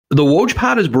The Woj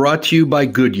Pod is brought to you by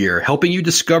Goodyear, helping you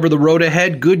discover the road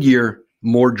ahead. Goodyear,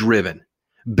 more driven.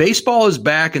 Baseball is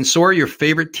back, and so are your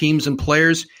favorite teams and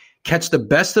players. Catch the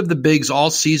best of the bigs all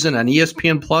season on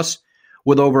ESPN Plus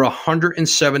with over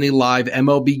 170 live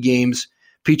MLB games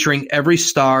featuring every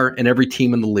star and every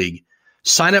team in the league.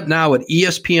 Sign up now at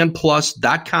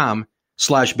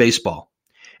espnplus.com/baseball.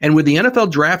 And with the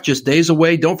NFL draft just days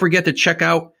away, don't forget to check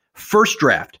out First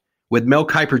Draft with Mel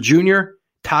Kiper Jr.,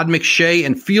 Todd McShay,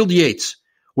 and Field Yates,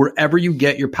 wherever you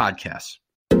get your podcasts.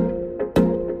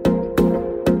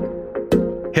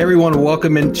 Hey everyone,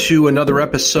 welcome into another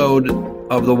episode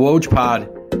of the Woj Pod.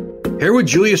 Here with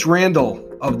Julius Randle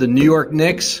of the New York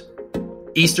Knicks,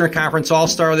 Eastern Conference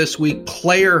All-Star this week,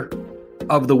 Player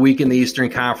of the Week in the Eastern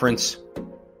Conference,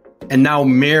 and now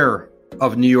Mayor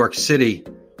of New York City.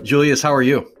 Julius, how are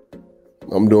you?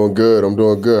 I'm doing good.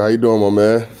 How you doing, my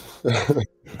man?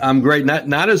 I'm great.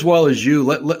 Not as well as you.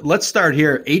 Let's start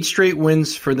here. 8 straight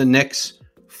wins for the Knicks.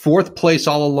 4th place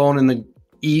all alone in the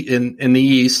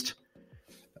East.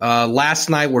 Last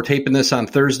night, we're taping this on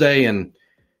Thursday, and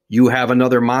you have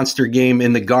another monster game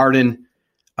in the Garden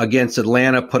against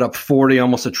Atlanta. Put up 40,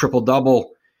 almost a triple-double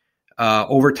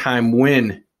overtime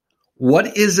win.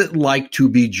 What is it like to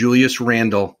be Julius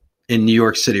Randle in New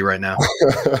York City right now?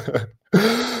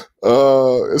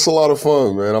 It's a lot of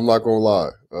fun, man. I'm not gonna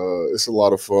lie. It's a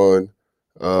lot of fun.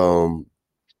 You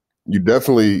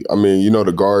definitely,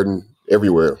 the Garden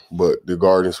everywhere, but the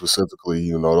Garden specifically,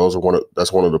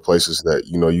 that's one of the places that,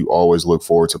 you always look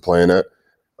forward to playing at.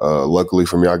 Luckily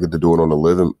for me, I get to do it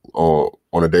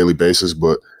on a daily basis,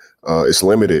 but it's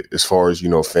limited as far as,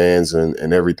 fans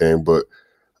and everything. But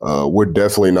we're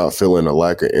definitely not feeling a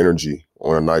lack of energy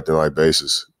on a night-to-night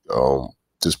basis.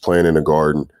 Just playing in the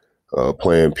Garden.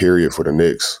 Playing period for the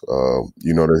Knicks.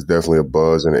 There's definitely a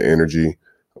buzz and an energy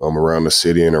around the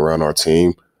city and around our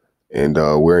team. And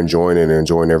we're enjoying it and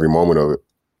enjoying every moment of it.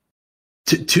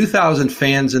 2,000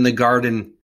 fans in the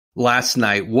Garden last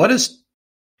night.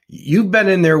 You've been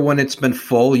in there when it's been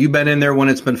full. You've been in there when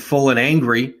it's been full and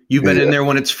angry. You've been in there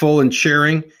when it's full and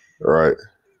cheering. Right.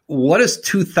 What does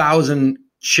 2,000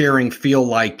 cheering feel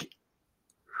like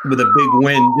with a big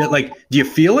win? Like, do you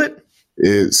feel it?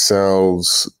 It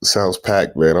sounds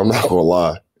packed, man. I'm not gonna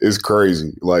lie. It's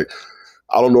crazy. Like,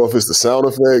 I don't know if it's the sound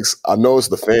effects. I know it's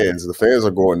the fans. The fans are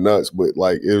going nuts, but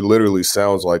like it literally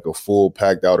sounds like a full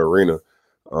packed out arena.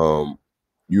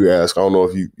 You ask, I don't know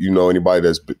if you know anybody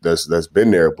that's been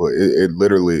there, but it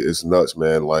literally is nuts,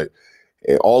 man. Like,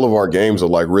 and all of our games are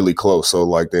like really close. So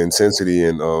like the intensity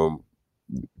and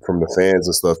from the fans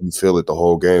and stuff, you feel it the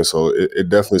whole game. So it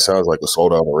definitely sounds like a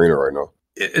sold out arena right now.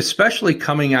 Especially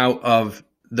coming out of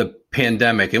the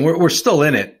pandemic, and we're still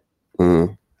in it.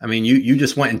 Mm-hmm. I mean, you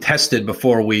just went and tested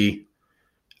before we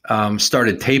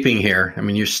started taping here. I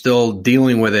mean, you're still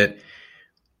dealing with it,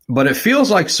 but it feels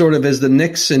like sort of as the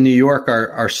Knicks in New York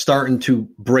are starting to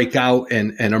break out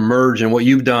and emerge, and what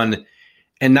you've done,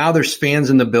 and now there's fans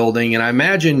in the building, and I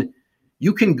imagine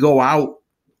you can go out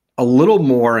a little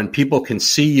more and people can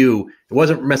see you. It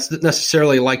wasn't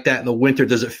necessarily like that in the winter.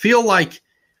 Does it feel like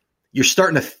you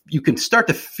can start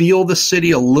to feel the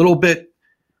city a little bit,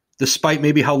 despite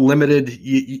maybe how limited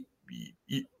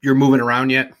you're moving around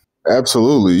yet?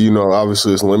 Absolutely.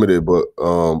 Obviously it's limited, but,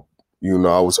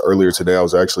 earlier today, I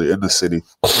was actually in the city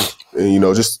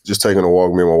and, just taking a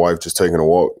walk, me and my wife just taking a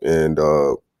walk. And,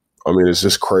 it's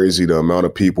just crazy the amount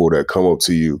of people that come up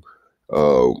to you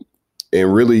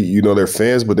and really, they're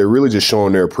fans, but they're really just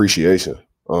showing their appreciation.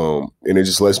 And it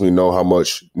just lets me know how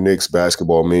much Knicks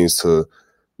basketball means to,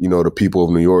 the people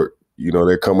of New York.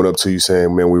 They're coming up to you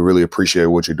saying, man, we really appreciate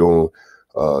what you're doing.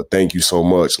 Thank you so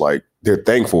much. Like, they're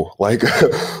thankful, like,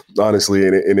 honestly.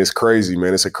 And it's crazy,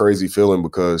 man. It's a crazy feeling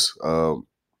because,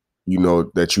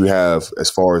 that you have, as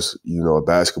far as, a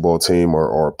basketball team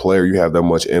or a player, you have that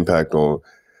much impact on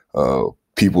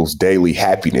people's daily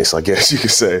happiness, I guess you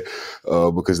could say,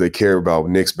 because they care about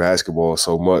Knicks basketball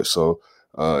so much. So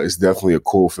it's definitely a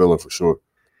cool feeling for sure.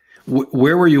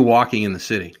 Where were you walking in the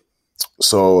city?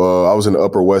 So I was in the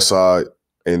Upper West Side,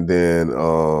 and then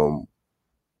where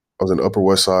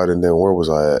was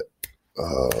I at?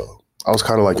 I was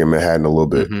kind of like in Manhattan a little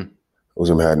bit. Mm-hmm. I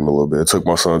was in Manhattan a little bit. I took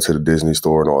my son to the Disney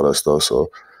store and all that stuff. So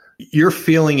you're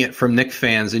feeling it from Knicks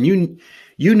fans, and you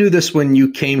knew this when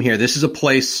you came here. This is a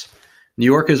place. New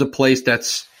York is a place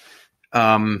that's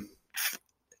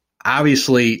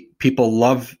obviously people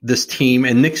love this team,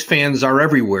 and Knicks fans are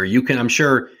everywhere. I'm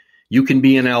sure. You can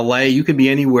be in LA. You can be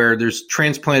anywhere. There's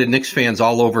transplanted Knicks fans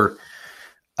all over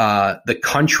the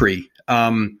country.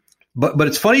 But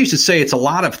it's funny you should say it's a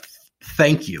lot of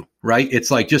thank you, right?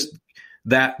 It's like just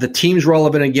that the team's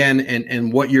relevant again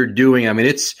and what you're doing. I mean,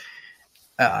 it's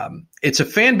a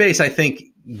fan base, I think,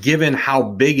 given how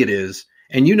big it is.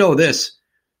 And you know this,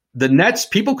 the Nets,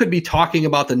 people could be talking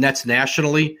about the Nets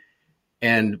nationally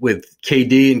and with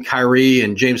KD and Kyrie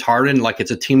and James Harden, like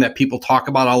it's a team that people talk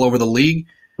about all over the league.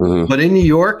 Mm-hmm. But in New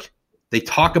York, they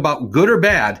talk about, good or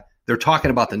bad, they're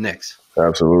talking about the Knicks.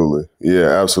 Absolutely. Yeah,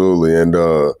 absolutely. And,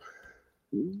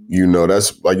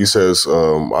 that's like you said,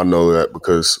 I know that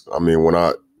because, I mean, when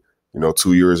I,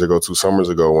 2 summers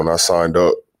ago, when I signed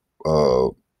up,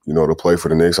 to play for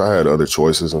the Knicks, I had other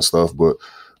choices and stuff. But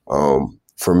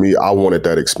for me, I wanted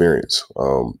that experience,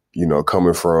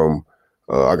 coming from,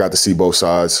 I got to see both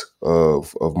sides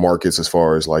of markets as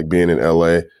far as like being in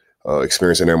LA,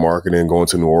 experiencing that market and going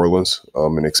to New Orleans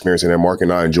and experiencing that market.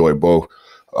 And I enjoyed both.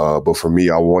 But for me,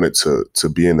 I wanted to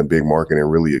be in the big market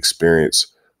and really experience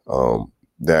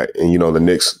that. And, the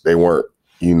Knicks, they weren't,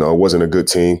 it wasn't a good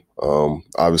team,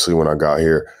 obviously, when I got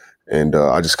here. And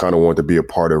I just kind of wanted to be a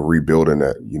part of rebuilding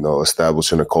that,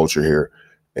 establishing a culture here.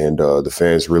 And the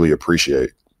fans really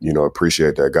appreciate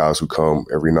that. Guys who come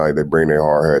every night, they bring their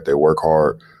hard hat, they work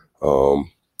hard,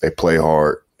 they play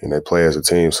hard, and they play as a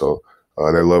team. So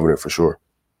they're loving it for sure.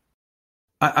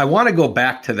 I want to go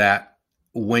back to that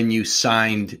when you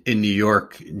signed in New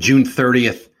York, June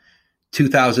 30th,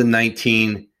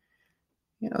 2019.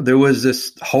 There was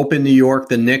this hope in New York,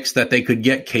 the Knicks, that they could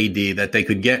get KD, that they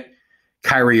could get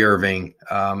Kyrie Irving.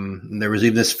 There was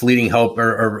even this fleeting hope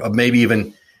or maybe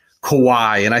even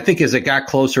Kawhi. And I think as it got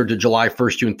closer to July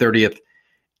 1st, June 30th,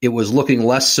 it was looking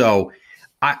less so.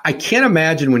 I can't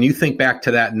imagine when you think back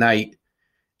to that night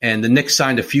and the Knicks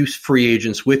signed a few free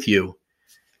agents with you,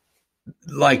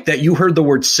 like that you heard the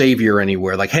word savior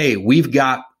anywhere. Like, hey, we've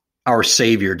got our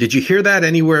savior. Did you hear that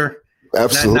anywhere?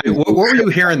 Absolutely. What were you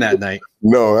hearing that night?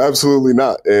 No, absolutely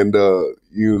not. And,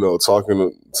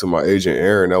 talking to my agent,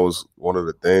 Aaron, that was one of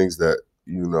the things that,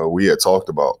 we had talked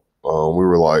about. We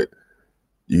were like,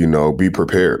 be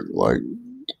prepared. Like,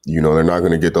 they're not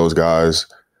going to get those guys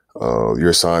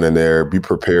you're signing there. Be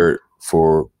prepared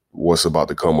for what's about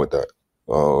to come with that.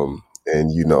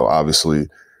 And, obviously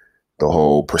the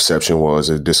whole perception was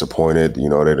they're disappointed. They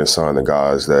didn't sign the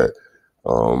guys that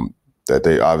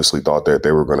they obviously thought that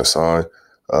they were going to sign.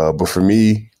 But for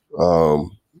me,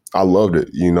 I loved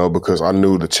it, because I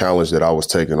knew the challenge that I was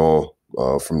taking on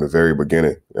from the very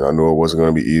beginning. And I knew it wasn't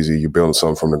going to be easy. You're building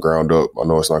something from the ground up. I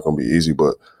know it's not going to be easy,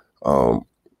 but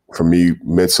for me,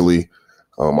 mentally,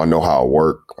 I know how I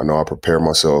work. I know I prepare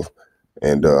myself.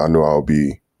 And I knew I would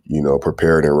be,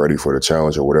 prepared and ready for the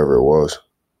challenge or whatever it was.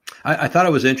 I thought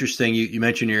it was interesting. You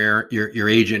mentioned your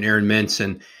agent, Aaron Mintz,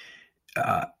 and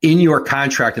in your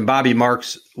contract, and Bobby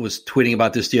Marks was tweeting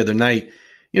about this the other night,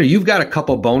 you've got a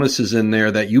couple bonuses in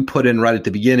there that you put in right at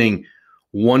the beginning.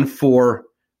 One for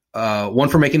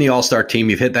making the All-Star team.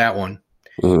 You've hit that one.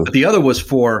 Mm-hmm. But the other was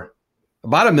for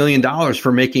about $1 million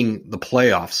for making the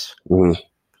playoffs, mm-hmm.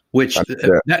 which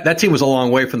that team was a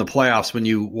long way from the playoffs when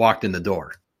you walked in the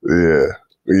door. Yeah.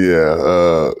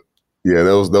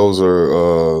 Those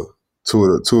are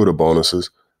two of the bonuses.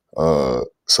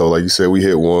 So like you said, we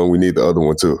hit one. We need the other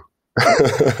one too.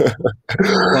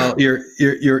 Well,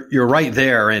 you're right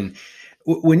there. And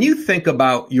when you think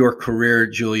about your career,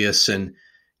 Julius, and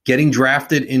getting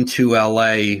drafted into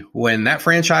LA when that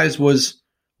franchise was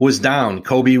down,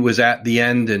 Kobe was at the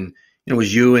end, and it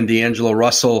was you and D'Angelo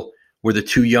Russell were the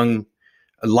two young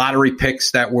lottery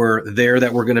picks that were there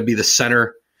that were going to be the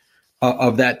center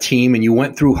of that team. And you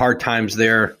went through hard times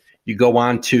there. You go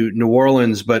on to New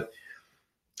Orleans, but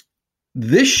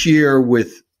this year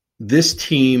with this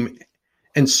team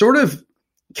and sort of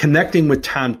connecting with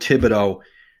Tom Thibodeau,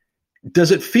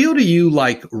 does it feel to you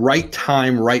like right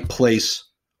time, right place,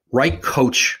 right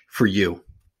coach for you?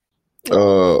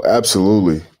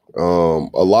 Absolutely. A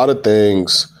lot of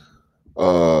things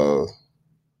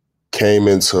came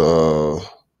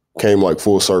like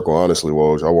full circle, honestly,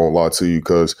 Woj. I won't lie to you,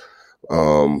 because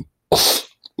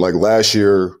like last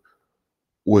year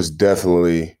was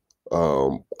definitely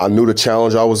I knew the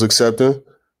challenge I was accepting,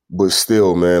 but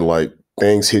still, man, like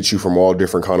things hit you from all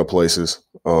different kind of places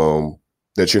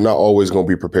that you're not always going to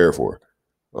be prepared for.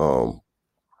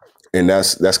 And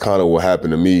that's kind of what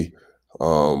happened to me.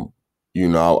 I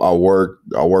worked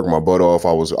my butt off.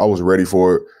 I was ready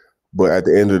for it. But at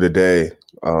the end of the day,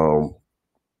 when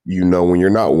you're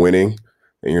not winning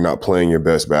and you're not playing your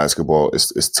best basketball,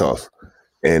 it's tough.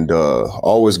 And I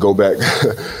always go back,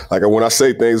 like when I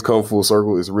say things come full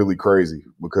circle, it's really crazy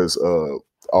because I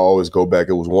always go back.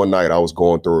 It was one night I was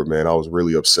going through it, man. I was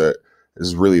really upset.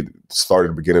 This really started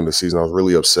at the beginning of the season. I was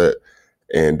really upset.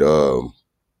 And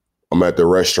I'm at the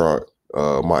restaurant.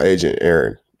 My agent,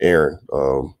 Aaron, Aaron.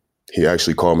 He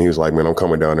actually called me. He was like, man, I'm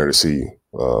coming down there to see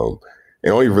you.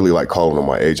 And I don't even really like calling him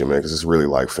my agent, man, because it's really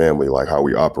like family, like how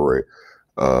we operate.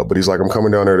 But he's like, I'm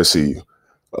coming down there to see you.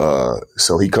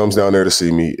 So he comes down there to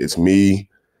see me. It's me.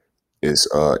 It's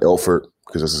Elford,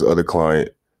 because it's his other client.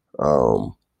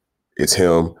 It's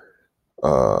him.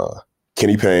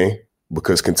 Kenny Payne,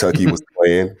 because Kentucky was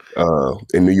playing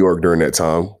in New York during that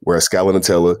time. Whereas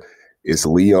Scalinatella, it's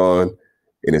Leon,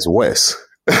 and it's Wes.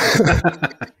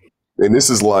 And this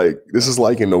is like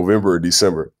in November or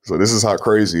December. So this is how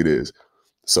crazy it is.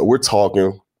 So we're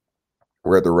talking.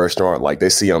 We're at the restaurant. Like, they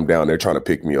see I'm down. They're trying to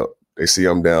pick me up. They see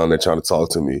I'm down. They're trying to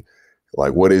talk to me.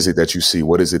 Like, what is it that you see?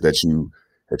 What is it that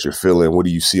you're feeling? What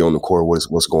do you see on the court?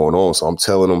 What's going on? So I'm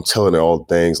telling them all the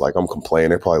things. Like, I'm complaining.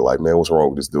 They're probably like, man, what's wrong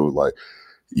with this dude? Like,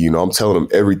 I'm telling them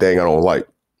everything I don't like.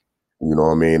 You know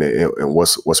what I mean? And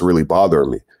what's really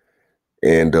bothering me.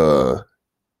 And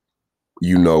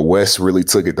Wes really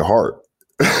took it to heart.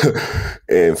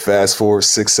 And fast forward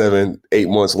 6, 7, 8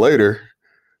 months later,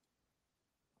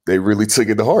 they really took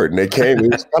it to heart. And they came.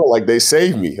 It was kind of like they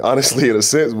saved me, honestly, in a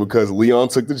sense, because Leon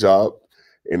took the job,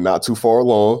 and not too far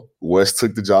along, Wes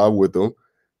took the job with him.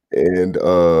 And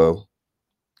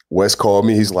Wes called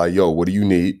me. He's like, yo, what do you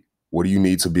need? What do you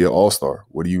need to be an all-star?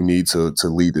 What do you need to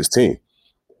lead this team?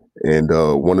 And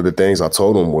one of the things I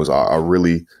told him was I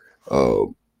really I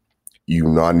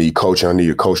need coaching. I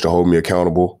need a coach to hold me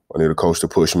accountable. I need a coach to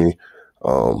push me.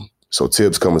 So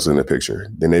Tibbs comes in the picture.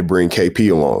 Then they bring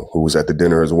KP along, who was at the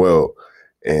dinner as well.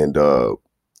 And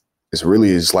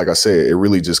it's like I said, it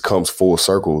really just comes full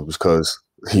circle because,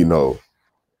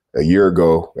 a year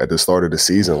ago at the start of the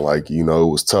season, it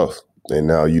was tough. And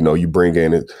now, you bring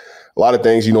in it. A lot of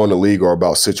things, in the league are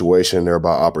about situation. They're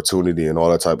about opportunity and all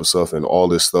that type of stuff. And all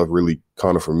this stuff really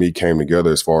kind of, for me, came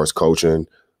together as far as coaching,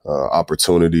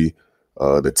 opportunity,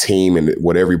 the team, and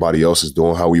what everybody else is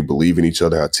doing, how we believe in each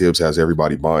other, how Tibbs has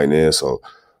everybody buying in. So,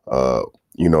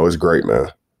 it's great,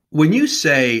 man. When you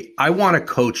say, I want a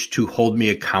coach to hold me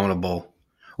accountable,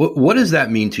 what does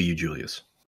that mean to you, Julius?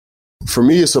 For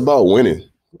me, it's about winning.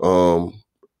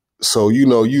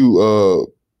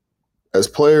 As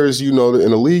players, in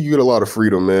the league, you get a lot of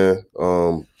freedom, man,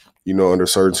 under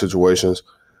certain situations.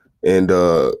 And,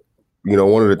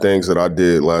 one of the things that I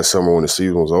did last summer when the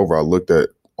season was over, I looked at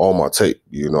all my tape.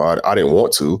 I didn't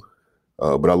want to,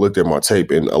 but I looked at my tape.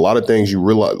 And a lot of things you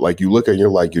realize, you look at,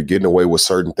 you're getting away with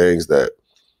certain things that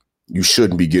you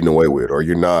shouldn't be getting away with, or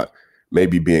you're not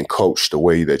maybe being coached the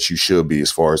way that you should be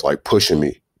as far as pushing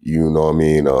me. You know what I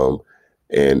mean?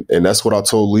 And that's what I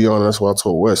told Leon, and that's what I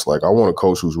told Wes. I want a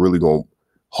coach who's really going to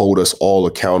hold us all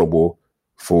accountable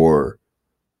for,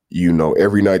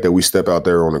 every night that we step out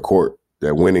there on the court,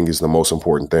 that winning is the most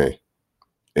important thing.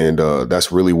 And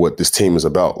that's really what this team is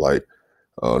about.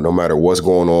 No matter what's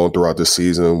going on throughout the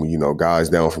season, guys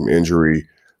down from injury,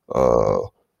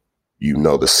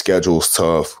 the schedule's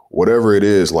tough, whatever it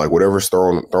is, whatever's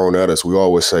thrown at us, we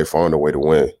always say, find a way to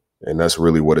win. And that's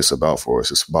really what it's about for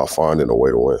us. It's about finding a way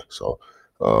to win. So,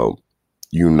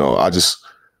 I just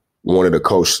wanted a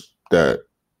coach that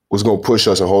was going to push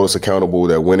us and hold us accountable,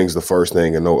 that winning's the first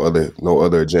thing and no other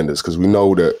agendas. Because we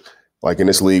know that, in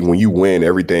this league, when you win,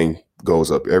 everything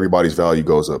goes up. Everybody's value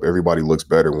goes up. Everybody looks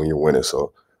better when you're winning.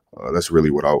 So that's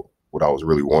really what I was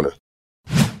really wanting.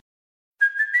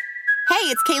 Hey,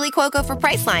 it's Kaylee Cuoco for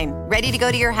Priceline. Ready to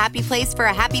go to your happy place for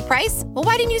a happy price? Well,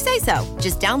 why didn't you say so?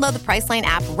 Just download the Priceline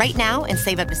app right now and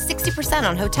save up to 60%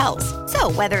 on hotels.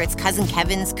 So whether it's Cousin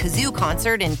Kevin's Kazoo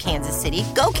Concert in Kansas City,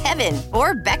 go Kevin,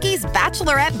 or Becky's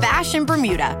Bachelorette Bash in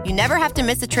Bermuda, you never have to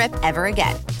miss a trip ever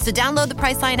again. So download the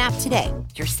Priceline app today.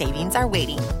 Your savings are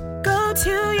waiting. Go to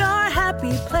your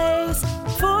happy place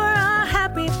for a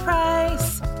happy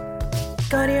price.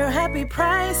 Go to your happy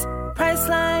price,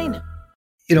 Priceline.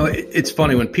 It's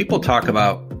funny when people talk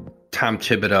about Tom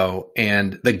Thibodeau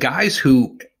and the guys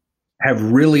who have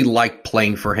really liked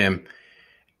playing for him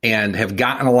and have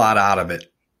gotten a lot out of it.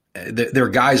 They're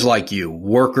guys like you,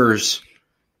 workers,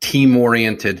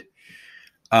 team-oriented,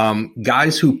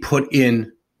 guys who put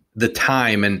in the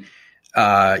time. And,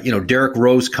 Derrick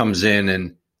Rose comes in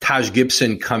and Taj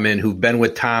Gibson come in, who've been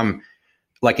with Tom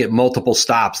at multiple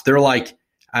stops. They're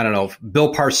I don't know,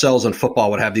 Bill Parcells in football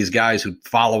would have these guys who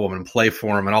follow him and play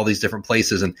for him in all these different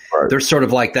places. And They're sort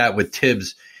of like that with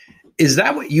Tibbs. Is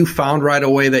that what you found right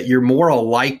away, that you're more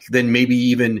alike than maybe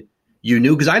even you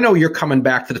knew? Because I know you're coming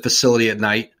back to the facility at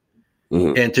night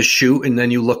and to shoot, and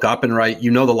then you look up and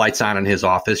the light's on in his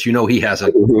office. He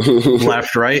hasn't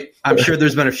left, right? I'm sure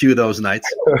there's been a few of those nights.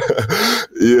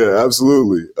 Yeah,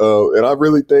 absolutely. And I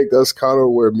really think that's kind of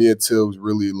where me and Tibbs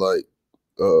really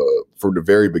from the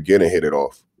very beginning hit it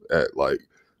off at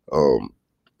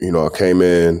I came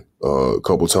in a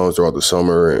couple times throughout the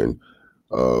summer, and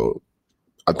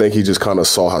I think he just kind of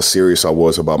saw how serious I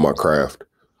was about my craft.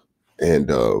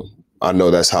 And I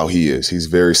know that's how he is. He's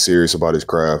very serious about his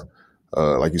craft.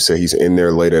 Like you said, he's in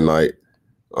there late at night.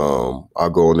 I'll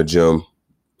go in the gym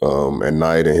at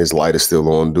night, and his light is still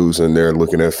on. Dude's in there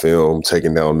looking at film,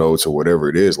 taking down notes or whatever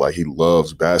it is. Like, he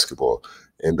loves basketball.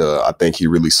 And I think he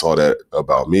really saw that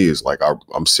about me, is like,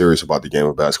 I'm serious about the game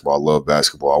of basketball. I love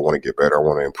basketball. I want to get better. I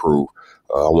want to improve.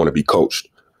 I want to be coached.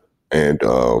 And,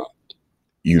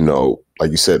 like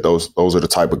you said, those are the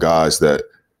type of guys that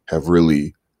have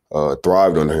really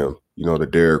thrived under him. The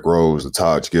Derrick Rose, the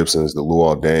Taj Gibsons, the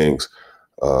Luol Dengs,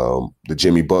 the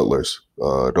Jimmy Butlers.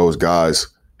 Those guys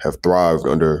have thrived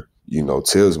under,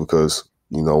 Tibbs, because,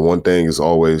 one thing is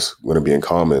always going to be in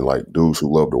common, like dudes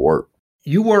who love to work.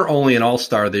 You were only an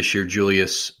all-star this year,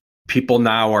 Julius. People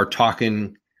now are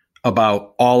talking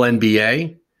about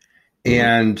all-NBA,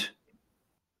 and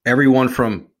everyone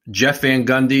from Jeff Van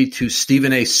Gundy to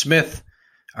Stephen A. Smith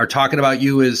are talking about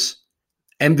you as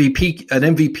an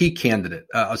MVP candidate,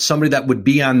 somebody that would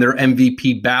be on their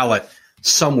MVP ballot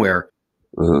somewhere.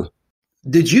 Mm-hmm.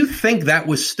 Did you think that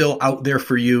was still out there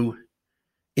for you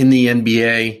in the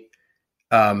NBA?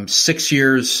 6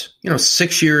 years,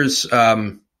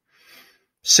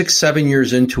 7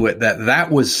 years into it,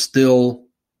 that was still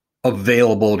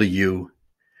available to you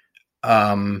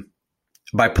by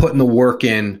putting the work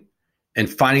in and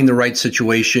finding the right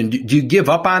situation. Do you give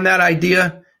up on that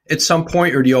idea at some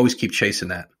point, or do you always keep chasing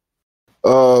that?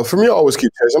 For me, I always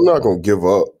keep chasing. I'm not going to give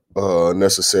up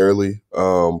necessarily,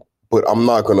 but I'm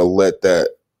not going to let that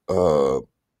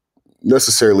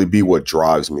necessarily be what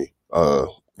drives me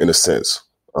in a sense.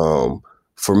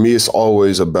 For me, it's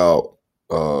always about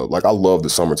I love the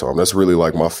summertime. That's really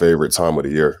like my favorite time of the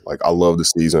year. Like, I love the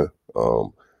season.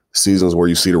 Seasons where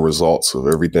you see the results of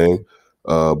everything.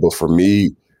 But for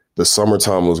me, the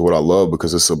summertime was what I love,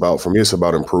 because it's about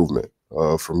improvement.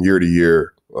 From year to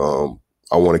year,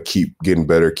 I want to keep getting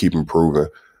better, keep improving,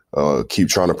 keep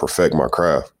trying to perfect my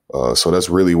craft. So that's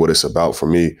really what it's about for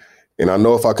me. And I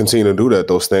know if I continue to do that,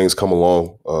 those things come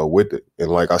along with it. And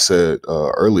like I said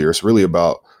earlier, it's really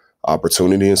about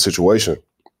opportunity and situation.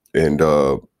 And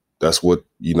that's what,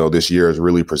 this year has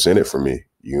really presented for me.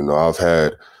 I've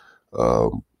had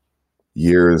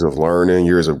years of learning,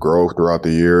 years of growth throughout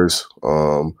the years.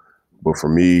 But for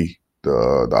me,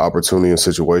 the opportunity and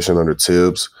situation under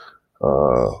Tibbs,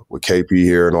 with KP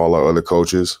here and all our other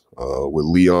coaches, with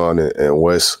Leon and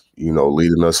Wes,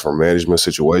 leading us from management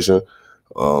situation,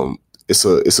 it's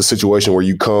a situation where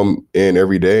you come in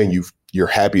every day and you're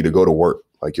happy to go to work.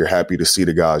 Like, you're happy to see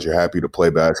the guys. You're happy to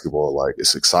play basketball. Like,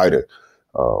 it's exciting.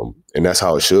 And that's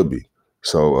how it should be.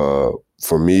 So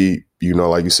for me,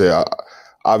 like you said,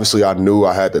 obviously I knew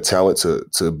I had the talent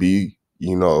to be,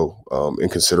 in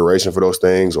consideration for those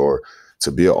things, or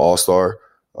to be an all-star.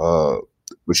 But,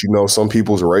 some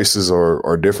people's races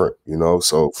are different,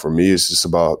 So for me, it's just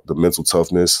about the mental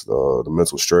toughness, the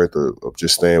mental strength of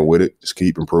just staying with it, just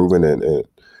keep improving, and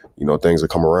things that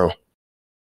come around.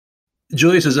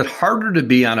 Julius, is it harder to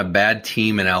be on a bad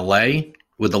team in LA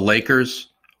with the Lakers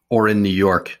or in New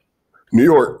York? New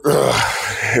York,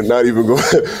 not even going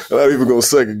to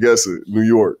second guess it. New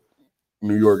York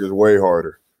is way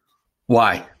harder.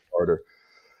 Why? Harder.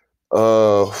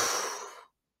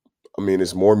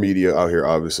 It's more media out here,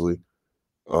 obviously.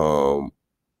 The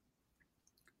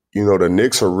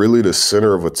Knicks are really the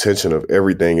center of attention of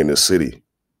everything in the city.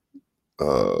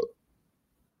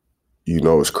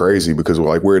 It's crazy because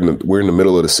we're in the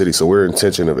middle of the city, so we're in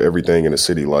attention of everything in the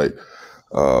city.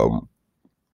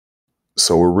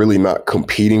 So we're really not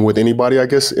competing with anybody, I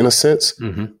guess, in a sense.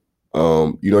 Mm-hmm.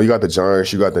 You got the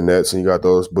Giants, you got the Nets, and you got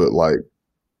those, but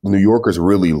New Yorkers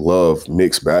really love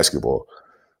Knicks basketball.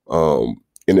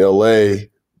 In LA,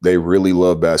 they really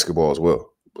love basketball as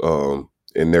well.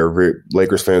 And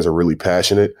Lakers fans are really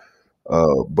passionate.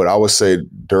 But I would say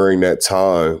during that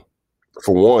time,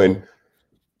 for one,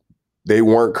 they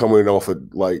weren't coming off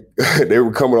they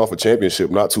were coming off a championship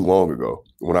not too long ago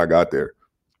when I got there.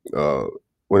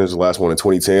 When was the last one? In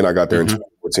 2010? I got there in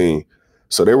 2014.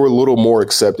 So they were a little more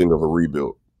accepting of a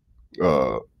rebuild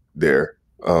there.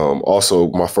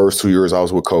 Also, my first 2 years, I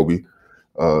was with Kobe.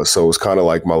 So it was kind of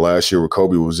like my last year with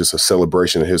Kobe was just a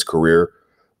celebration of his career.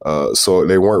 So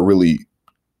they weren't really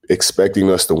expecting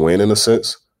us to win in a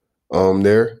sense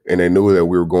there. And they knew that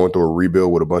we were going through a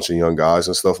rebuild with a bunch of young guys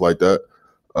and stuff like that.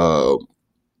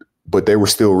 But they were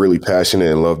still really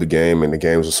passionate and loved the game, and the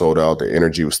games were sold out. The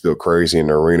energy was still crazy in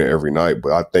the arena every night.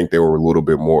 But I think they were a little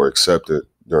bit more accepted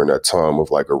during that time of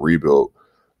a rebuild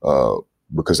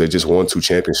because they just won 2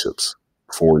 championships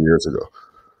 4 years ago.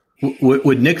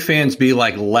 Would Knick fans be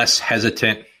like less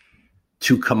hesitant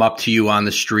to come up to you on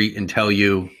the street and tell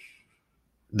you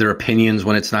their opinions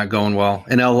when it's not going well?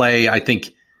 In LA, I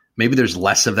think maybe there's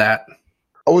less of that.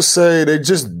 I would say they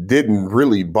just didn't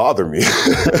really bother me.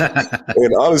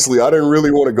 And honestly, I didn't really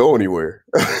want to go anywhere.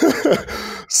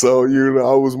 So,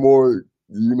 I was more,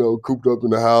 cooped up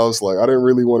in the house. Like, I didn't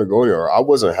really want to go anywhere. I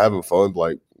wasn't having fun.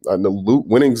 Like, I know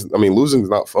losing is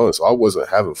not fun. So I wasn't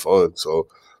having fun. So,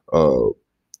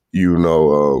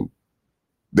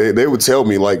 they would tell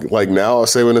me like now I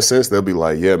say in a sense, they'll be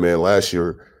like, yeah, man, last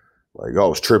year, like I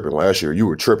was tripping last year. You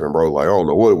were tripping, bro. Like, I don't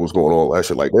know what was going on last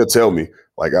year. Like they'll tell me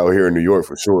like out here in New York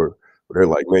for sure. But they're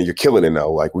like, man, you're killing it now.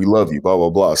 Like we love you, blah, blah,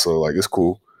 blah. So like, it's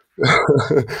cool.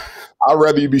 I'd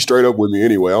rather you be straight up with me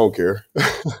anyway. I don't care.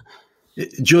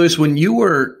 Julius, when you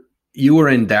were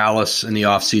in Dallas in the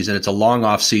offseason, it's a long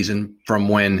offseason from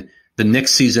when the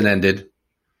Knicks season ended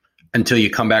until you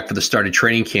come back for the start of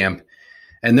training camp.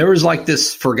 And there was like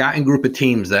this forgotten group of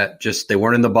teams that they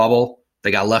weren't in the bubble.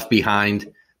 They got left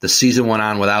behind. The season went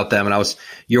on without them. And I was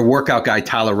your workout guy,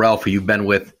 Tyler Relf, who you've been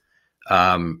with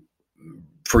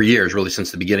for years, really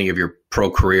since the beginning of your pro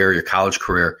career, your college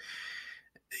career.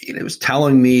 It was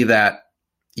telling me that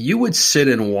you would sit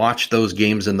and watch those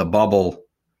games in the bubble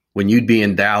when you'd be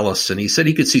in Dallas. And he said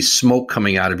he could see smoke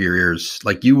coming out of your ears.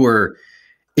 Like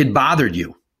it bothered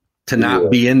you to not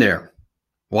be in there.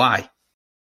 Why?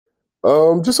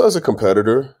 Just as a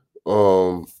competitor,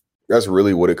 that's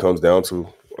really what it comes down to.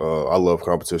 I love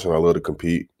competition. I love to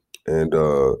compete. And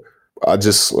I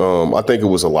think it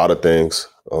was a lot of things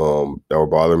that were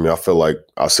bothering me. I feel like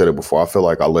I said it before. I feel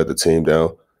like I let the team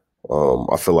down.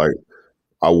 I feel like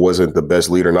I wasn't the best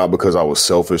leader, not because I was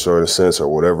selfish or in a sense or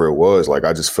whatever it was. Like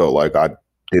I just felt like I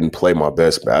didn't play my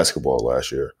best basketball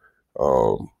last year.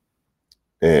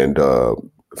 And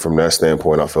from that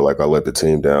standpoint, I feel like I let the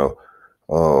team down.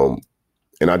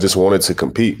 And I just wanted to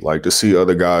compete, like to see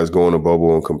other guys go in the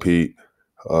bubble and compete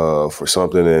for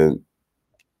something and,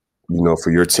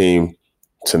 for your team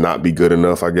to not be good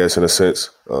enough, I guess, in a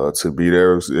sense, to be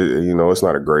there. It's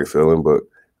not a great feeling, but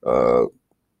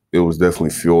it was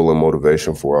definitely fuel and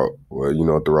motivation for,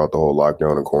 throughout the whole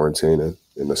lockdown and quarantine and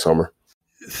in the summer.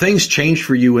 Things changed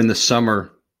for you in the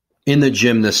summer, in the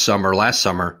gym last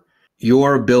summer.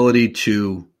 Your ability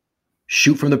to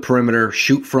shoot from the perimeter,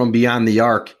 shoot from beyond the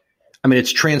arc. I mean,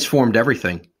 it's transformed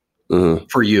everything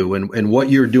for you and what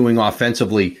you're doing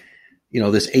offensively.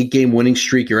 This 8-game winning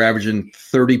streak, you're averaging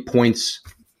 30 points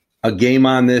a game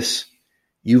on this.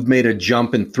 You've made a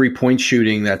jump in 3-point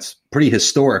shooting that's pretty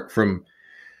historic from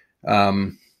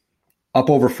up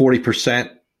over 40%.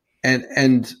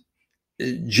 And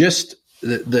just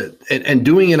and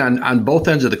doing it on both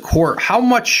ends of the court. How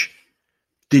much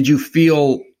did you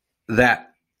feel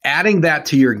that adding that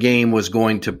to your game was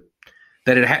going to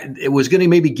it was going to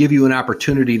maybe give you an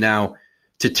opportunity now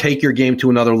to take your game to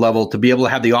another level, to be able to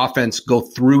have the offense go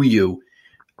through you?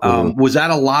 Was that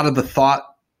a lot of the thought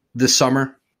this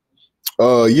summer?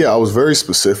 Yeah, I was very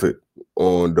specific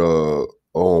on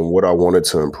what I wanted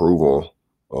to improve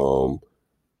on.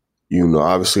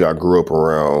 Obviously I grew up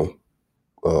around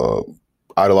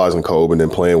idolizing Kobe, and then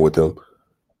playing with him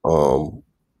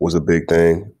was a big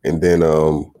thing. And then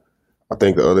I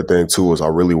think the other thing too is I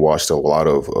really watched a lot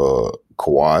of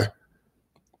Kawhi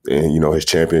and, his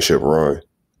championship run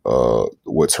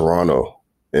with Toronto.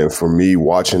 And for me,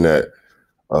 watching that,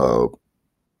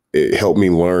 it helped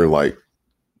me learn,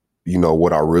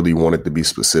 what I really wanted to be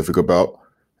specific about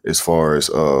as far as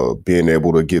being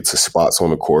able to get to spots on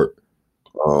the court.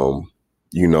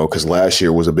 Because last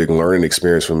year was a big learning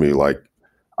experience for me. Like,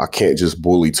 I can't just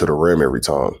bully to the rim every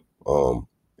time.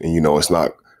 It's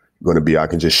not going to be I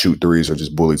can just shoot threes or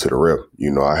just bully to the rim.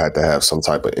 I had to have some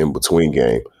type of in-between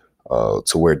game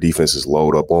to where defenses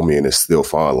load up on me and it's still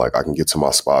fine. Like, I can get to my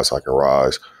spots, I can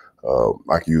rise,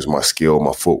 I can use my skill,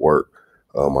 my footwork,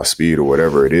 my speed or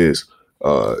whatever it is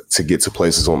to get to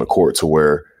places on the court to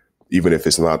where even if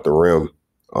it's not the rim,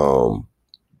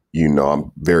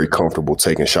 I'm very comfortable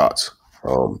taking shots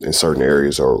in certain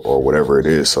areas or whatever it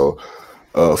is. So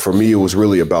for me, it was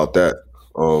really about that.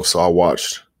 So I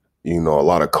watched a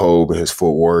lot of Kobe and his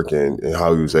footwork and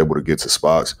how he was able to get to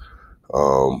spots,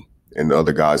 and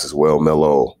other guys as well,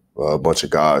 Melo, a bunch of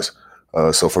guys.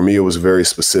 So for me, it was very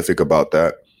specific about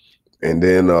that. And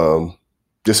then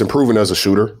just improving as a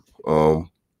shooter. I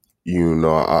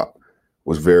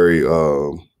was very,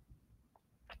 I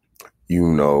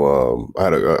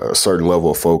had a certain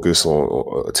level of focus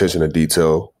on attention to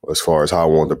detail as far as how I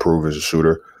wanted to improve as a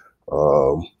shooter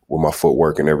with my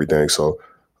footwork and everything. So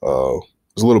it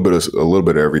was a little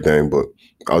bit of everything, but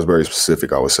I was very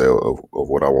specific, I would say, of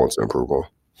what I wanted to improve on.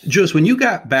 Julius, when you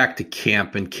got back to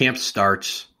camp and camp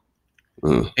starts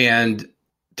and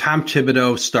Tom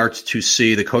Thibodeau starts to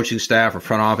see the coaching staff or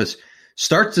front office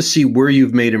starts to see where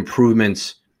you've made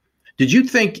improvements, did you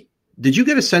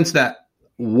get a sense that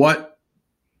what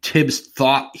Tibbs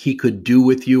thought he could do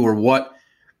with you or what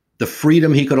the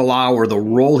freedom he could allow or the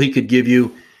role he could give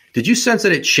you, did you sense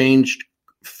that it changed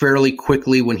fairly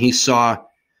quickly when he saw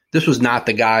this was not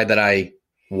the guy that I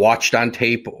watched on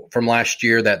tape from last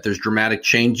year, that there's dramatic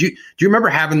change? Do you remember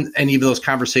having any of those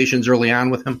conversations early on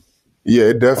with him? Yeah,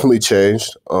 it definitely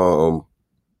changed. I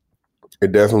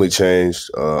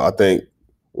think,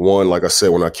 one, like I said,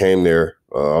 when I came there,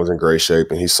 I was in great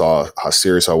shape, and he saw how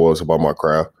serious I was about my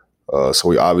craft. So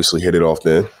we obviously hit it off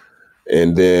then.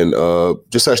 And then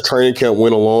just as training camp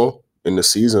went along in the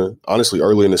season, honestly,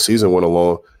 early in the season went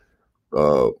along,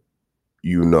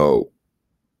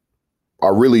 I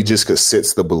really just could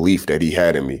sense the belief that he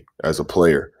had in me as a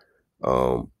player.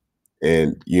 And,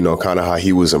 kind of how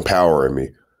he was empowering me.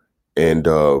 And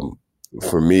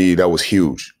for me, that was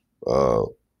huge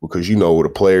because, with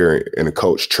a player and a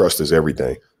coach, trust is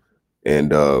everything.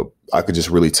 And I could just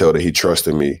really tell that he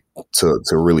trusted me to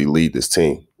really lead this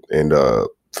team. And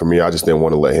for me, I just didn't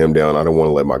want to let him down. I didn't want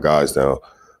to let my guys down.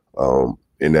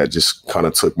 And that just kind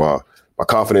of took my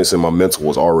confidence, and my mental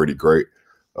was already great.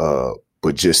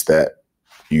 But just that,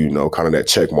 kind of that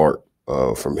check mark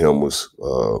from him was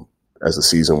as the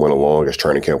season went along, as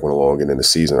training camp went along, and then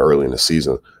early in the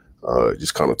season,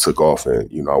 just kind of took off,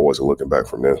 and, I wasn't looking back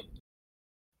from there.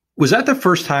 Was that the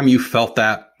first time you felt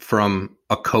that from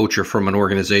a coach or from an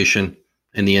organization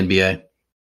in the NBA?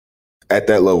 At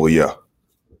that level, yeah.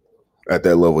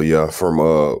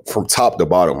 From top to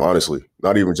bottom, honestly,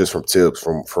 not even just from Tibbs,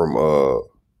 from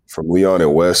Leon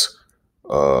and Wes,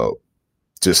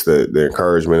 just the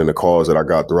encouragement and the calls that I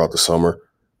got throughout the summer,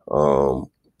 and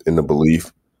the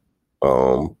belief,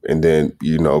 and then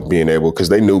being able, because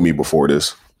they knew me before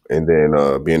this, and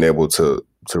then being able to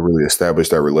really establish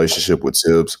that relationship with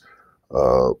Tibbs,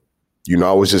 I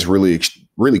was just really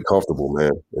really comfortable,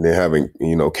 man. And then having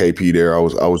KP there, I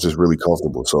was just really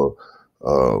comfortable. So.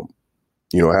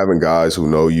 Having guys who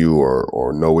know you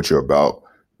or know what you're about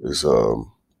is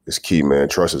key, man.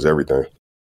 Trust is everything.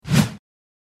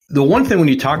 The one thing when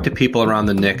you talk to people around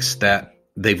the Knicks that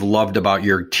they've loved about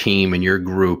your team and your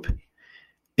group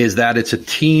is that it's a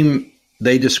team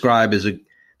they describe as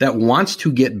that wants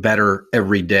to get better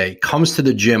every day, comes to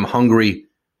the gym hungry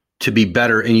to be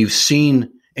better, and you're seeing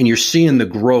the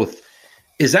growth.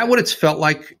 Is that what it's felt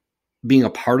like being a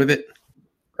part of it?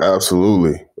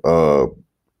 Absolutely.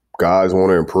 Guys want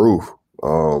to improve.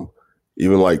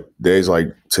 Even like days like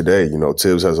today,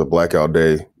 Tibbs has a blackout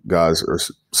day. Guys are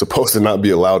supposed to not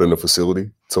be allowed in the facility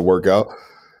to work out.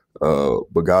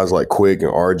 But guys like Quick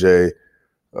and RJ,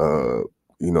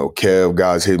 Kev,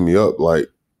 guys hitting me up like,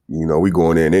 we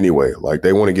going in anyway. Like,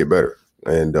 they want to get better.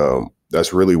 And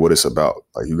that's really what it's about.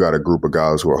 Like, you got a group of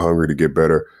guys who are hungry to get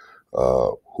better,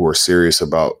 who are serious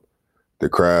about the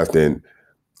craft. And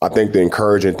I think the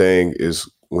encouraging thing is,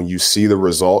 when you see the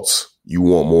results, you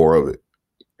want more of it,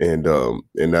 and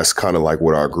that's kind of like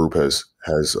what our group has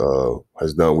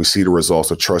done. We see the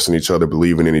results of trusting each other,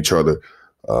 believing in each other,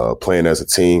 playing as a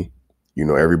team.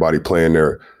 Everybody playing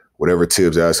whatever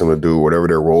Tibbs asks them to do, whatever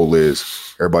their role is.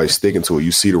 Everybody's sticking to it.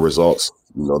 You see the results,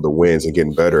 the wins, and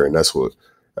getting better, and that's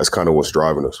kind of what's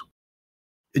driving us.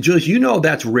 Julius,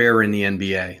 that's rare in the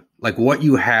NBA. Like what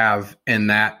you have, and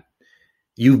that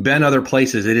you've been other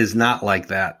places. It is not like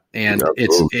that. And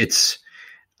it's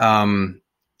having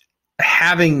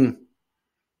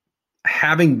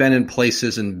been in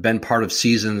places and been part of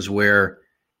seasons where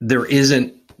there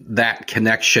isn't that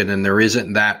connection and there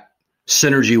isn't that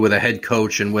synergy with a head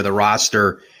coach and with a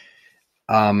roster.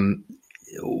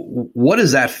 What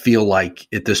does that feel like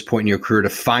at this point in your career to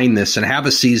find this and have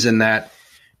a season that,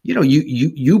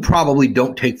 you probably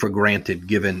don't take for granted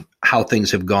given how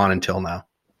things have gone until now?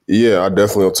 Yeah, I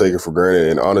definitely don't take it for granted.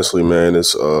 And honestly, man,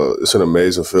 it's an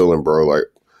amazing feeling, bro. Like,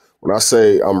 when I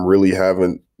say I'm really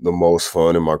having the most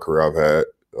fun in my career I've had,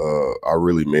 I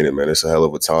really mean it, man. It's a hell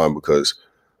of a time because,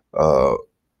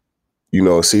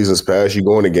 seasons pass, you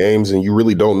go into games and you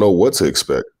really don't know what to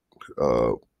expect.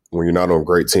 When you're not on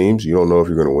great teams, you don't know if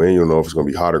you're going to win. You don't know if it's going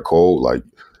to be hot or cold. Like,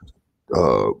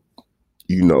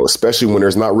 especially when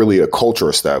there's not really a culture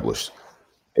established.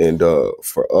 And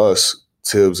for us,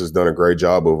 Tibbs has done a great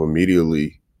job of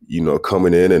immediately,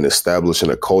 coming in and establishing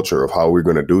a culture of how we're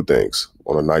going to do things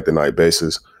on a night-to-night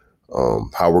basis,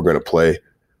 how we're going to play,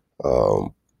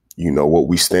 what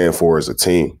we stand for as a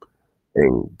team.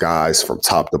 And guys from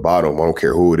top to bottom, I don't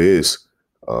care who it is,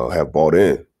 have bought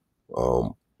in.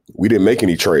 We didn't make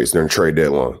any trades during trade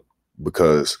deadline.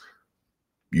 because,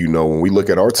 when we look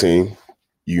at our team,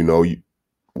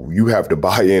 you have to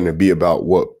buy in and be about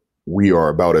what we are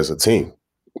about as a team.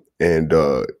 And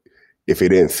if it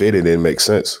didn't fit, it didn't make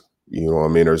sense.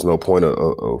 There's no point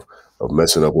of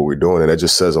messing up what we're doing. And that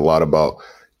just says a lot about,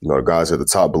 the guys at the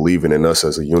top believing in us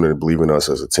as a unit, believing in us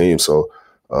as a team. So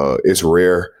it's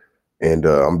rare, and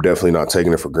I'm definitely not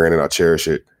taking it for granted. I cherish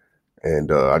it,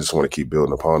 and I just want to keep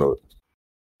building upon it.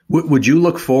 Would you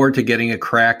look forward to getting a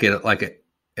crack at like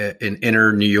an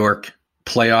inner New York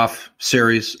playoff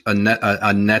series,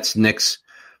 a Nets Knicks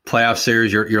playoff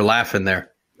series? You're laughing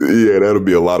there. Yeah, that'll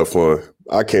be a lot of fun.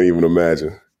 I can't even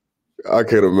imagine. I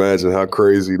can't imagine how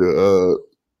crazy the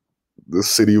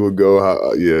city would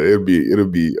go. It'll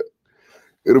be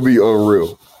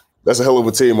unreal. That's a hell of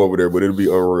a team over there, but it'll be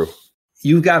unreal.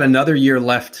 You've got another year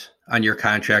left on your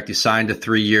contract. You signed a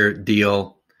 3-year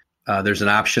deal. There's an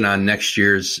option on next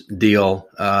year's deal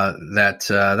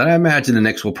that I imagine the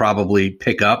Knicks will probably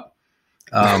pick up.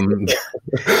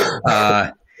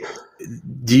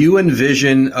 Do you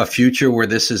envision a future where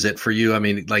this is it for you? I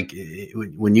mean, like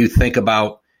when you think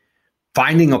about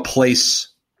finding a place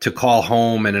to call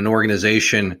home and an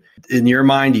organization, in your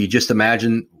mind, do you just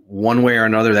imagine one way or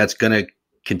another that's going to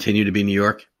continue to be New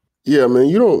York? Yeah, man,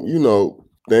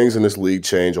 things in this league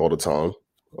change all the time.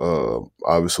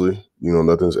 Obviously,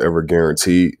 nothing's ever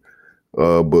guaranteed.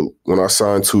 But when I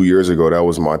signed 2 years ago, that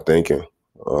was my thinking.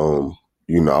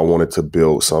 I wanted to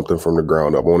build something from the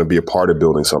ground up. I want to be a part of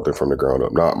building something from the ground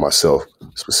up, not myself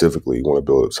specifically want to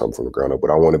build something from the ground up, but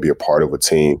I want to be a part of a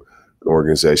team, an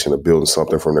organization of building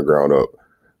something from the ground up.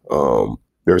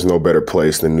 There's no better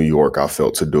place than New York, I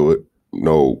felt, to do it.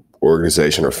 No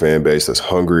organization or fan base that's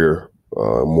hungrier,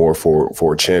 more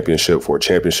for a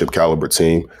championship caliber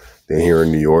team than here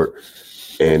in New York.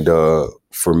 And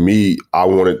for me, I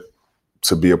wanted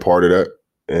to be a part of that.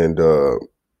 And,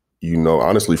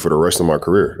 honestly, for the rest of my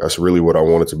career, that's really what I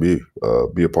wanted to be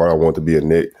a part. I wanted to be a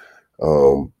Knick.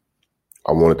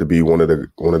 I wanted to be one of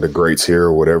the greats here,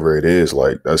 or whatever it is.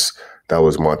 Like that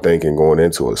was my thinking going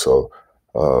into it. So,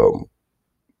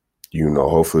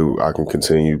 hopefully I can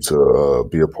continue to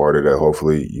be a part of that.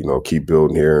 Hopefully, keep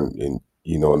building here and in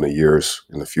the years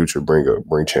in the future,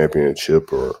 bring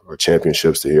championship or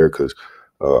championships to here. Because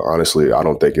honestly, I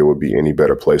don't think it would be any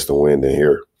better place to win than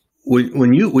here.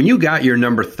 When you got your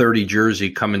number 30 jersey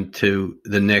coming to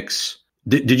the Knicks,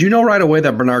 did you know right away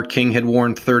that Bernard King had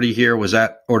worn 30 here? Was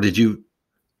that, or did you?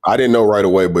 I didn't know right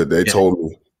away, but they told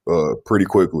me pretty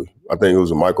quickly. I think it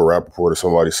was a Michael Rappaport or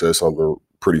somebody said something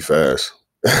pretty fast.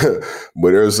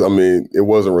 But it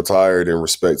wasn't retired in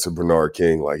respect to Bernard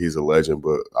King. Like, he's a legend,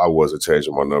 but I wasn't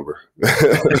changing my number.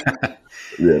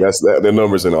 Yeah, the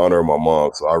number's in honor of my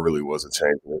mom, so I really wasn't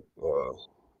changing it.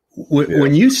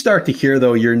 When you start to hear,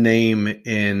 though, your name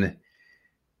in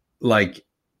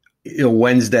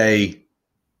Wednesday,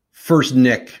 first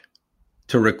Knick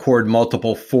to record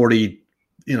multiple 40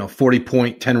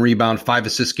 point, 10 rebound, 5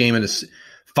 assist game in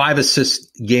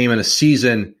a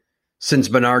season since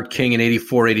Bernard King in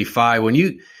 84, 85. When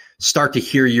you start to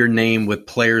hear your name with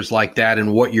players like that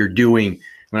and what you're doing,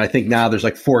 I think now there's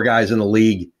like 4 guys in the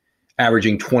league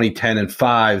averaging 20, 10, and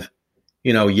 5,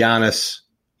 Giannis,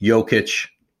 Jokic,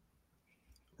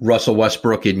 Russell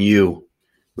Westbrook, and you.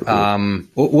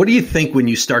 What do you think when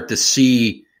you start to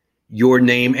see your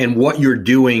name and what you're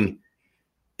doing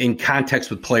in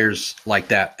context with players like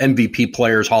that, MVP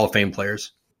players, Hall of Fame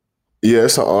players? Yeah,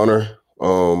 it's an honor.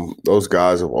 Those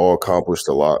guys have all accomplished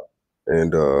a lot,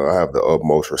 and I have the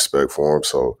utmost respect for them.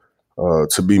 So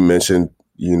to be mentioned,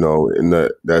 in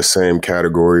that same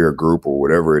category or group or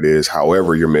whatever it is,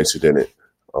 however you're mentioned in it,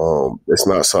 it's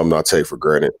not something I take for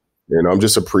granted. And I'm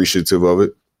just appreciative of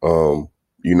it. For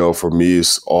me,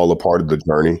 it's all a part of the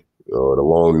journey, the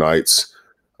long nights,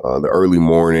 the early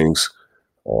mornings,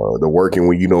 the working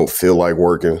when you don't feel like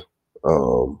working.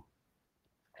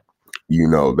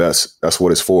 That's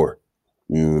what it's for.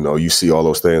 You see all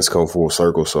those things come full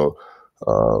circle. So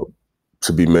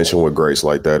to be mentioned with grace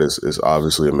like that is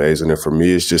obviously amazing. And for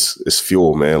me, it's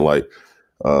fuel, man. Like,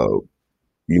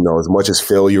 as much as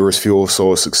failure is fuel,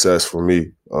 so is success for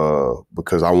me,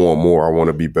 because I want more. I want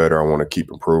to be better. I want to keep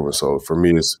improving. So for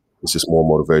me, it's just more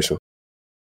motivation.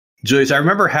 Julius, I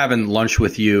remember having lunch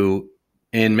with you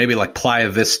in maybe like Playa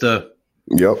Vista.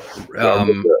 Yep.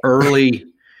 Early.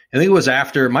 I think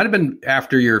it might have been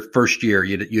after your first year.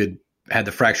 You had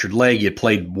the fractured leg. You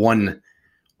played one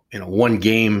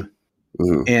game,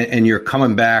 and you're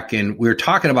coming back. And we were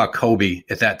talking about Kobe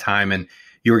at that time, and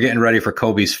you were getting ready for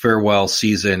Kobe's farewell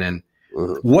season and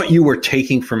what you were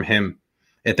taking from him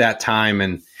at that time.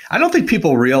 And I don't think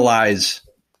people realize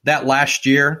that last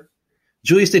year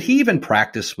Julius, did he even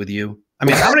practice with you? I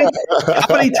mean, how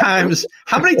many times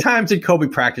did Kobe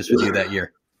practice with you that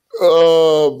year?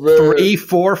 Oh, man. 3,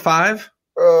 4, 5?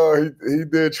 He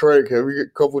did training camp. We get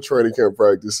a couple training camp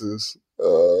practices.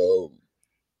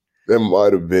 That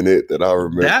might have been it that I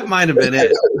remember. That might have been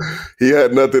it. He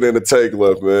had nothing in the tank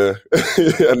left, man.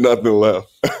 He had nothing left.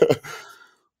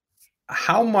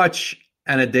 How much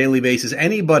on a daily basis,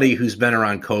 anybody who's been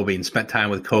around Kobe and spent time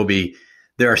with Kobe,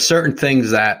 there are certain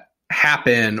things that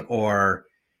happen or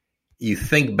you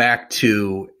think back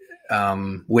to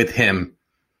with him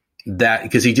that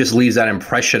because he just leaves that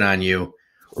impression on you.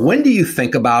 When do you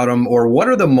think about him, or what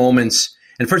are the moments?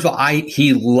 And first of all,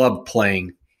 he loved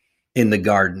playing in the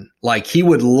Garden. Like, he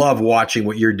would love watching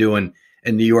what you're doing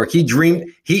in New York.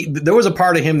 There was a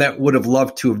part of him that would have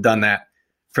loved to have done that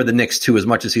for the Knicks too, as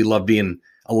much as he loved being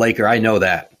a Laker. I know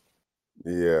that.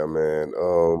 Yeah, man.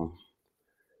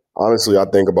 Honestly, I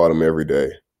think about him every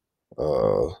day.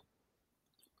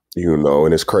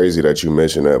 And it's crazy that you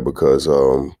mentioned that because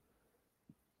I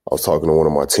was talking to one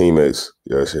of my teammates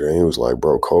yesterday, and he was like,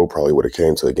 bro, Cole probably would have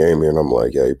came to a game here. And I'm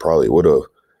like, yeah, he probably would have.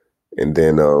 And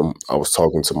then I was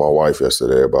talking to my wife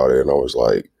yesterday about it, and I was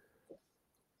like,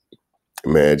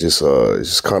 man, it's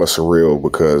just kind of surreal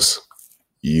because,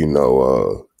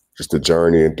 just the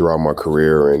journey and throughout my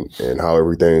career and how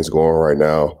everything's going right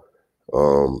now.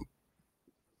 For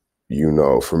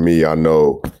me, I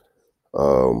know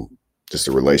just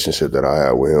the relationship that I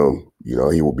had with him,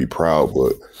 he will be proud,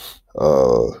 but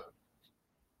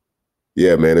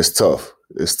yeah, man, it's tough.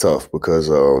 It's tough because,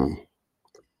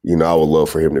 I would love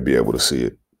for him to be able to see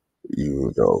it.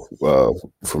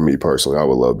 For me personally, I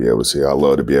would love to be able to see it. I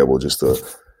love to be able just to,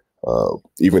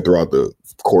 even throughout the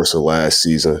course of last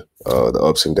season, the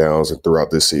ups and downs, and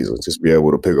throughout this season, just be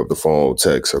able to pick up the phone,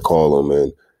 text, or call him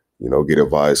and, get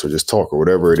advice or just talk or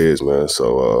whatever it is, man.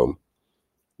 So,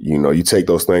 you take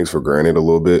those things for granted a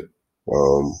little bit.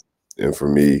 And for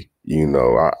me,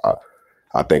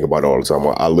 I think about it all the time.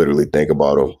 I literally think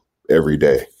about him every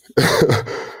day.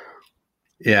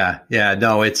 Yeah.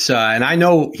 No, it's and I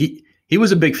know he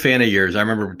was a big fan of yours. I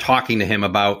remember talking to him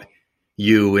about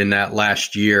you in that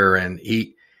last year, and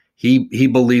he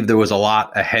believed there was a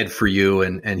lot ahead for you,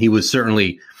 and he was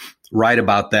certainly right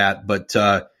about that. But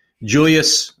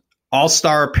Julius,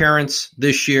 all-star appearance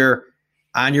this year,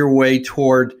 on your way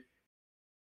toward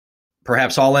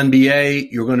perhaps all NBA.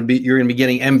 You're going to be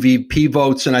getting MVP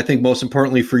votes, and I think most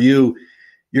importantly for you,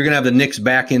 you're going to have the Knicks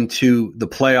back into the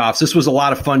playoffs. This was a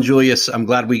lot of fun, Julius. I'm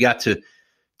glad we got to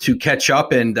catch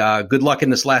up, and good luck in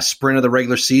this last sprint of the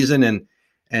regular season.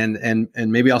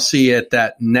 And maybe I'll see you at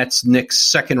that Nets-Knicks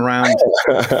second round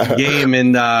game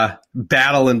in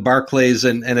battle in Barclays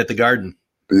and at the Garden.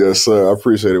 Yes, sir. I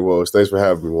appreciate it, Woj. Thanks for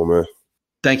having me, man.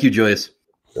 Thank you, Julius.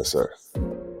 Yes, sir.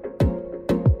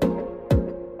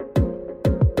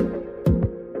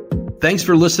 Thanks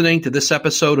for listening to this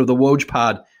episode of the Woj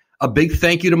Pod. A big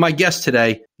thank you to my guest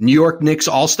today, New York Knicks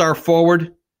All-Star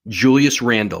forward, Julius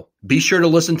Randle. Be sure to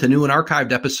listen to new and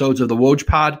archived episodes of the Woj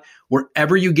Pod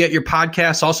wherever you get your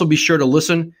podcasts. Also be sure to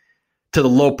listen to The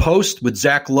Low Post with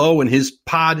Zach Lowe and his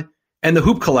pod, and The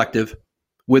Hoop Collective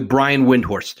with Brian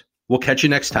Windhorst. We'll catch you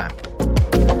next time.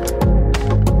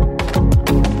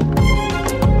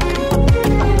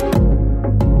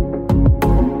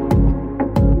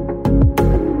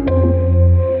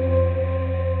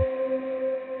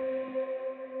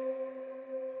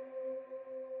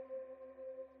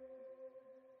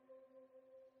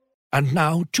 And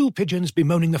now, two pigeons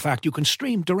bemoaning the fact you can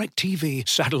stream DirecTV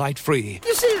satellite-free.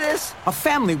 You see this? A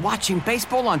family watching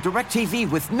baseball on DirecTV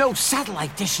with no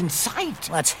satellite dish in sight.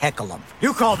 Let's heckle them.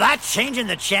 You call that changing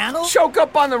the channel? Choke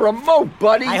up on the remote,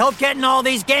 buddy. I hope getting all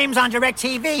these games on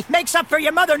DirecTV makes up for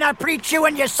your mother not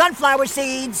pre-chewing your sunflower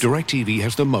seeds. DirecTV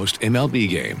has the most MLB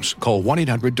games. Call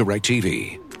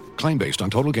 1-800-DirecTV. Claim based on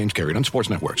total games carried on sports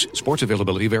networks. Sports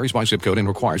availability varies by zip code and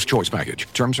requires choice package.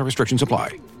 Terms and restrictions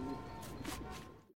apply.